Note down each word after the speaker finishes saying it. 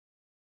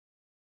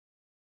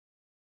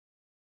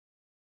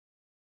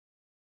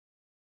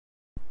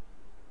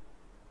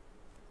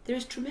There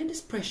is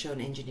tremendous pressure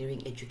on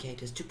engineering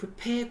educators to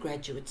prepare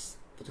graduates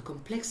for the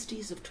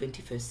complexities of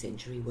 21st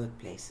century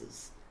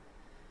workplaces.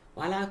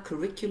 While our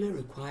curricula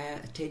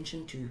require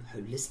attention to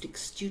holistic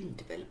student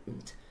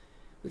development,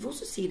 we've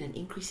also seen an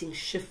increasing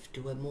shift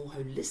to a more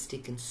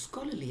holistic and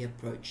scholarly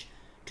approach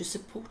to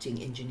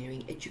supporting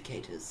engineering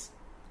educators.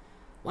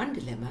 One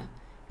dilemma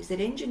is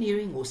that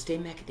engineering or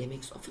STEM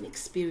academics often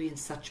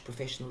experience such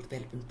professional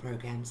development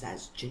programs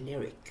as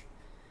generic.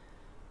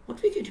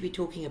 What we're going to be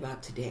talking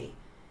about today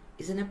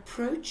is an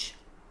approach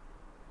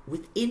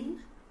within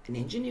an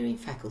engineering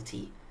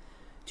faculty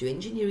to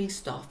engineering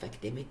staff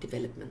academic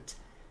development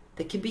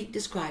that can be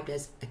described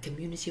as a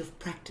community of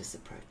practice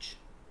approach.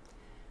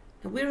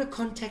 Now, we're a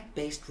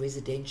contact-based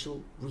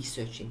residential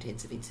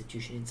research-intensive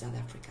institution in South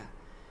Africa,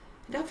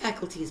 and our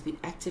faculty has been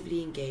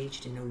actively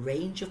engaged in a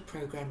range of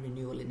program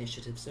renewal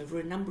initiatives over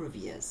a number of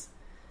years.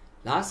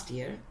 Last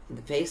year, in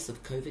the face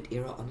of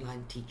COVID-era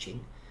online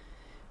teaching,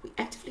 we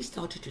actively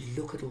started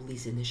to look at all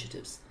these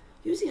initiatives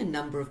using a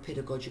number of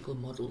pedagogical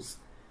models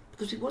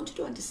because we wanted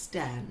to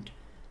understand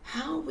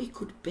how we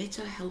could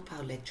better help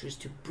our lecturers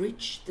to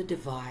bridge the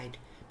divide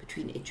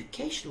between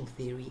educational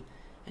theory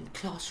and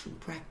classroom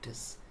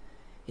practice.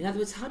 In other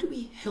words, how do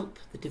we help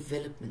the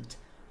development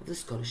of the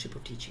scholarship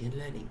of teaching and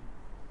learning?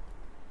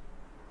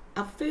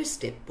 Our first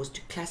step was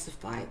to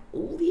classify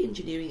all the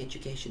engineering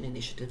education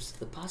initiatives of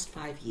the past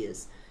 5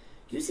 years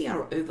using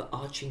our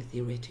overarching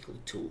theoretical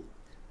tool,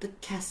 the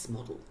CAS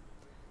model.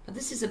 Now,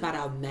 this is about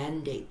our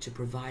mandate to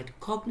provide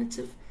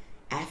cognitive,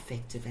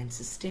 affective, and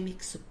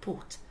systemic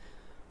support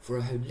for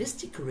a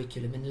holistic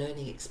curriculum and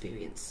learning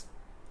experience.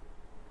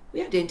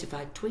 We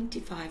identified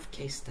 25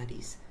 case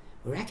studies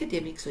where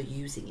academics are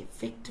using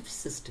effective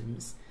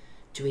systems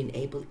to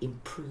enable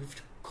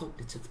improved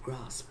cognitive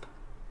grasp.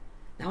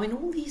 Now, in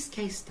all these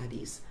case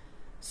studies,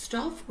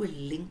 staff were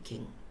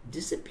linking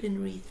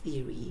disciplinary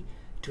theory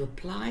to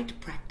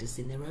applied practice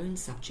in their own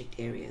subject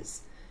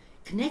areas,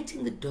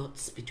 connecting the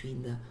dots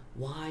between the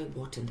why,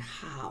 what, and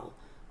how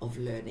of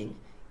learning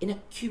in a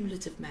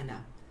cumulative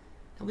manner.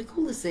 And we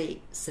call this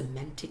a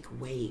semantic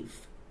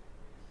wave.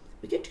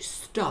 We're going to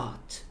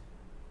start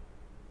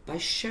by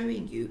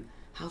showing you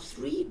how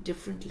 3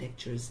 different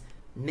lecturers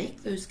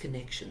make those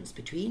connections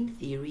between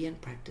theory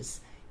and practice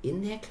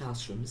in their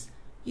classrooms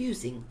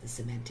using the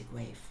semantic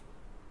wave.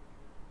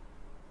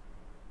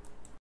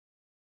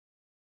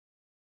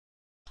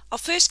 Our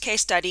first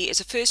case study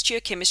is a first-year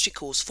chemistry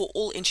course for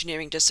all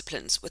engineering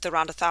disciplines with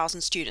around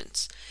 1,000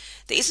 students.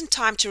 There isn't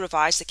time to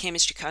revise the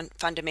chemistry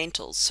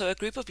fundamentals, so a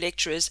group of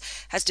lecturers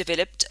has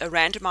developed a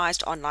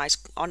randomized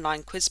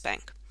online quiz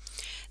bank.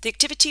 The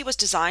activity was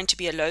designed to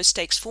be a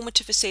low-stakes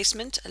formative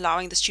assessment,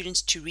 allowing the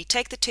students to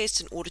retake the test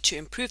in order to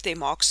improve their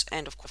marks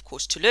and, of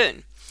course, to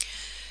learn.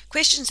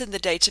 Questions in the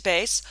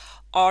database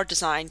are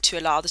designed to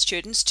allow the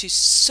students to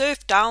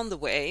surf down the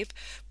wave,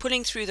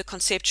 pulling through the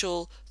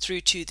conceptual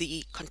through to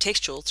the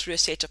contextual through a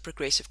set of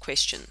progressive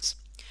questions.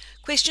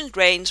 Questions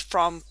range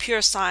from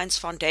pure science,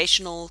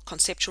 foundational,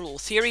 conceptual, or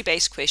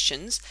theory-based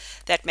questions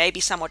that may be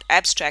somewhat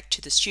abstract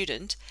to the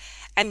student,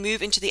 and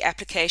move into the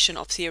application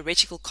of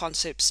theoretical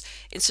concepts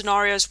in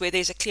scenarios where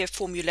there's a clear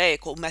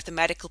formulaic or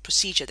mathematical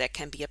procedure that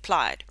can be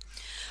applied.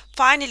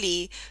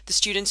 Finally, the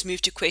students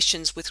move to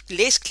questions with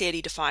less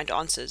clearly defined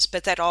answers,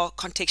 but that are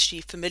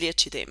contextually familiar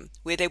to them,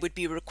 where they would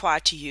be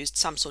required to use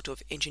some sort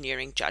of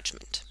engineering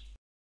judgment.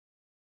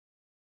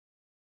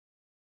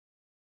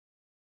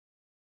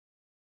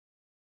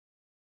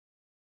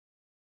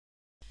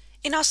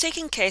 In our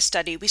second case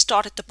study, we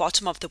start at the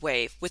bottom of the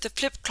wave with a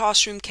flipped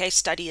classroom case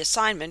study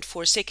assignment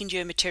for a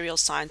second-year material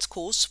science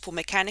course for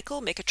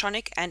mechanical,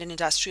 mechatronic, and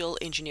industrial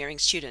engineering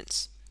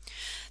students.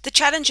 The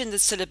challenge in the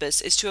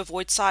syllabus is to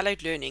avoid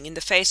siloed learning in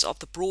the face of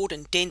the broad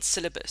and dense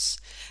syllabus.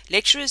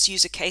 Lecturers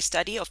use a case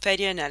study of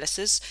failure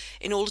analysis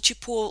in order to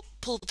pull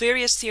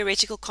various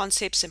theoretical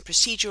concepts and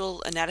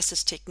procedural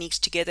analysis techniques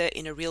together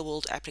in a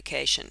real-world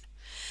application.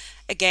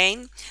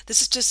 Again,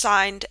 this is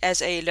designed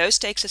as a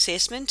low-stakes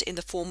assessment in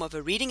the form of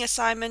a reading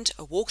assignment,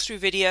 a walkthrough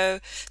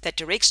video that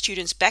directs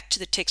students back to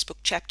the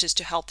textbook chapters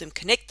to help them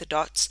connect the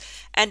dots,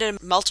 and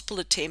a multiple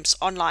attempts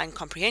online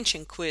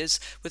comprehension quiz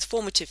with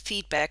formative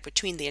feedback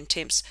between the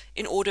attempts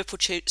in order for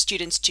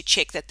students to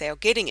check that they are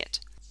getting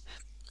it.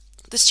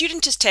 The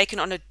student is taken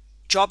on a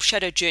job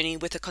shadow journey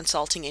with a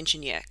consulting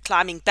engineer,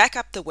 climbing back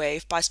up the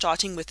wave by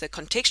starting with a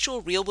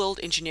contextual real-world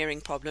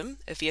engineering problem.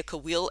 A vehicle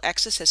wheel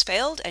axis has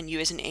failed and you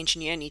as an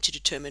engineer need to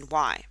determine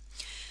why.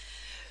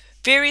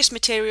 Various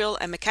material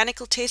and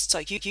mechanical tests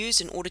are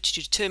used in order to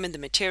determine the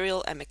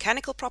material and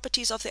mechanical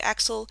properties of the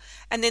axle,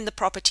 and then the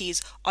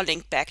properties are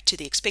linked back to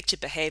the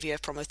expected behavior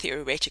from a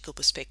theoretical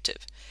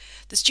perspective.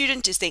 The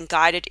student is then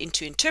guided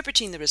into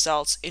interpreting the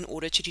results in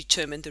order to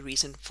determine the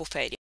reason for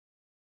failure.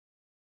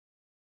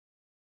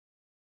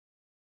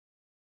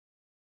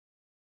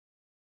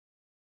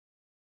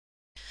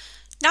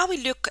 Now we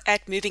look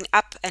at moving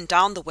up and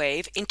down the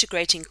wave,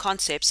 integrating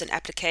concepts and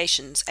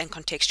applications and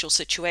contextual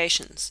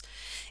situations.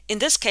 In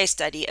this case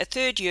study, a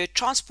third-year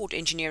transport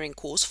engineering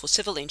course for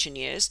civil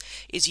engineers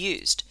is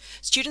used.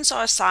 Students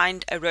are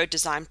assigned a road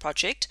design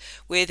project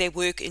where they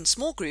work in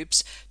small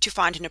groups to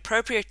find an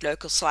appropriate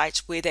local site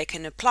where they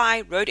can apply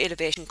road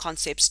elevation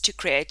concepts to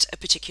create a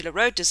particular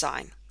road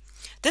design.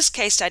 This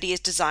case study is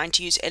designed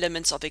to use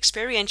elements of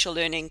experiential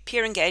learning,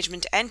 peer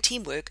engagement, and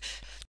teamwork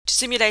to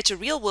simulate a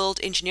real-world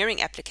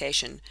engineering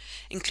application,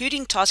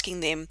 including tasking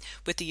them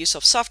with the use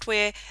of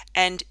software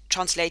and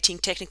translating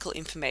technical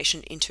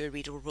information into a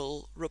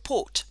readable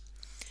report.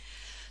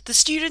 The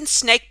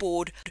students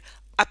snakeboard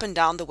up and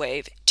down the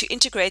wave to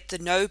integrate the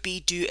know,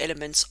 be, do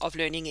elements of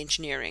learning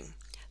engineering.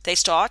 They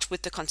start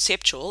with the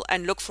conceptual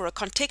and look for a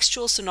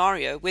contextual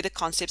scenario where the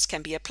concepts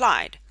can be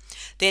applied.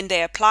 Then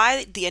they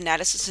apply the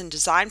analysis and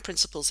design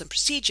principles and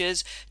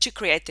procedures to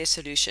create their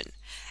solution,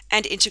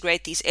 and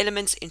integrate these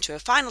elements into a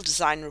final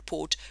design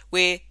report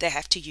where they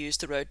have to use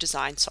the road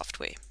design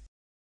software.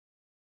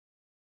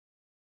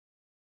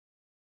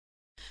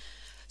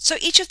 So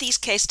each of these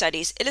case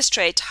studies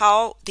illustrate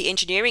how the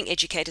engineering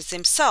educators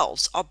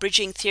themselves are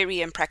bridging theory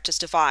and practice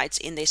divides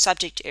in their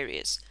subject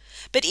areas.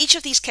 But each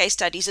of these case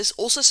studies is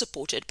also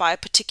supported by a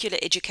particular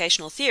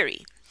educational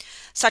theory,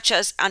 such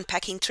as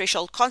unpacking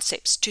threshold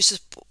concepts to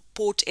support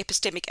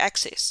epistemic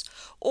access,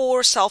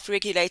 or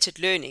self-regulated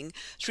learning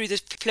through the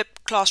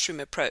flipped classroom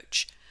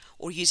approach,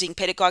 or using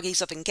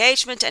pedagogies of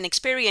engagement and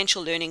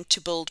experiential learning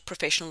to build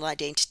professional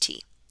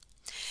identity.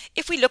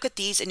 If we look at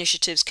these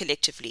initiatives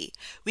collectively,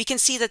 we can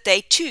see that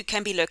they too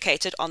can be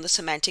located on the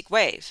semantic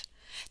wave.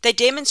 They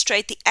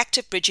demonstrate the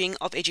active bridging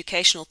of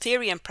educational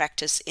theory and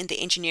practice in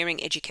the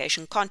engineering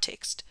education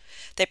context.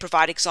 They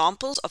provide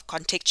examples of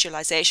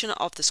contextualization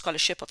of the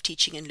scholarship of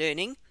teaching and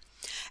learning,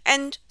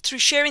 and through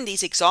sharing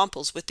these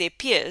examples with their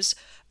peers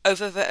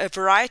over a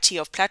variety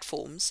of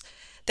platforms,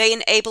 they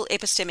enable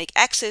epistemic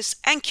access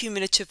and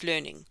cumulative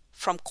learning,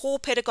 from core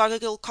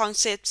pedagogical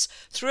concepts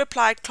through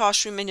applied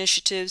classroom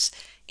initiatives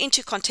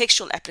into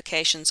contextual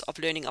applications of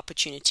learning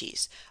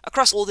opportunities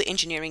across all the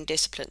engineering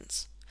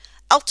disciplines.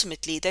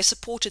 Ultimately, they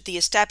supported the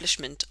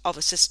establishment of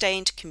a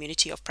sustained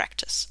community of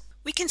practice.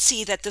 We can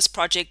see that this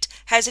project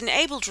has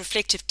enabled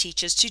reflective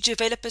teachers to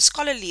develop a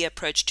scholarly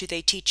approach to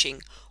their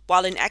teaching,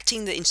 while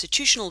enacting the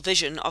institutional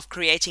vision of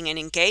creating an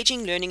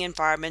engaging learning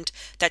environment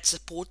that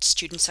supports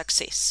student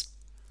success.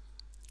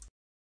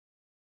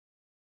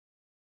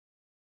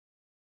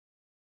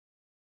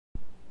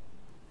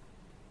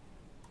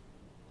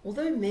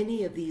 Although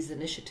many of these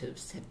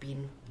initiatives have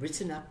been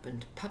written up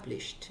and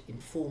published in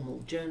formal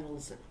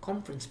journals and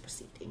conference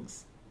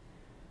proceedings,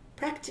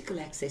 practical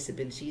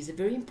accessibility is a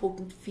very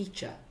important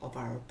feature of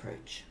our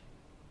approach.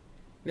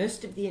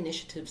 Most of the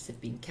initiatives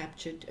have been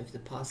captured over the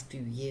past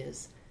few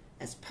years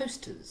as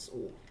posters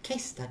or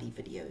case study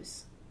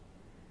videos.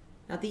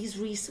 Now, these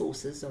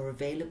resources are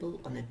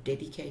available on a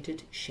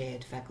dedicated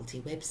shared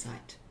faculty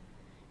website.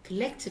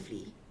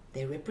 Collectively,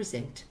 they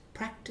represent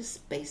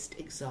practice-based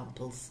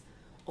examples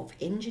of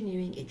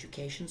engineering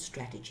education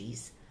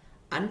strategies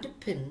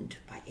underpinned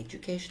by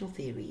educational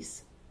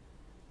theories,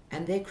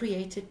 and they're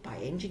created by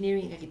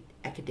engineering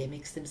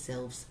academics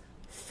themselves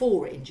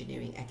for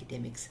engineering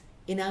academics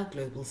in our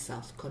Global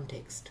South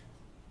context.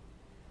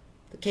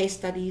 The case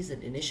studies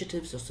and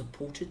initiatives are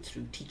supported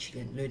through teaching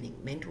and learning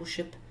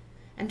mentorship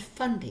and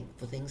funding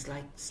for things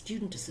like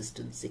student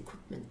assistance,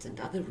 equipment, and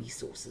other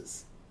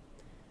resources.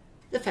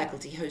 The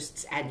faculty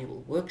hosts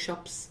annual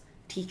workshops,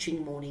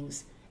 teaching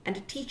mornings, and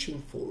a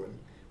teaching forum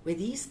where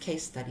these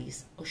case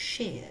studies are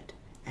shared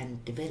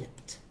and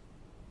developed.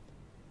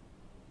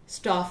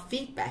 Staff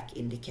feedback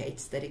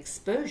indicates that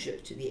exposure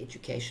to the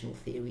educational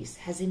theories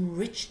has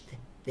enriched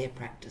their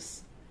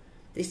practice.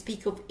 They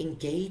speak of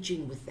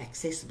engaging with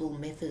accessible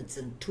methods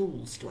and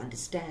tools to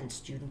understand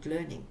student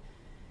learning,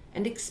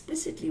 and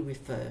explicitly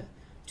refer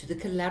to the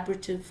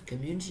collaborative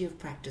community of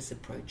practice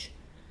approach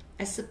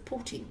as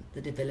supporting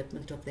the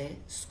development of their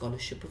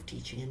scholarship of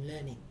teaching and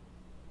learning.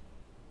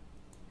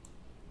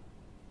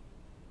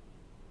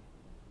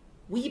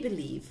 We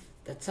believe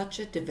that such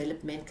a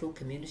developmental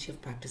community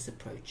of practice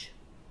approach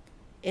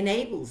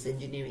enables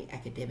engineering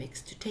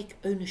academics to take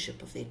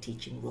ownership of their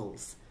teaching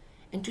roles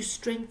and to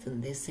strengthen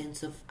their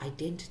sense of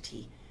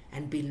identity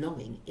and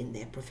belonging in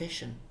their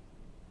profession.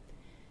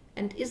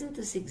 And isn't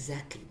this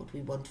exactly what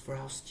we want for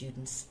our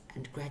students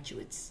and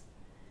graduates?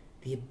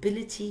 The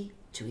ability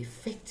to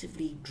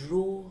effectively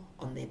draw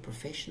on their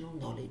professional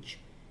knowledge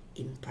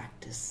in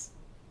practice.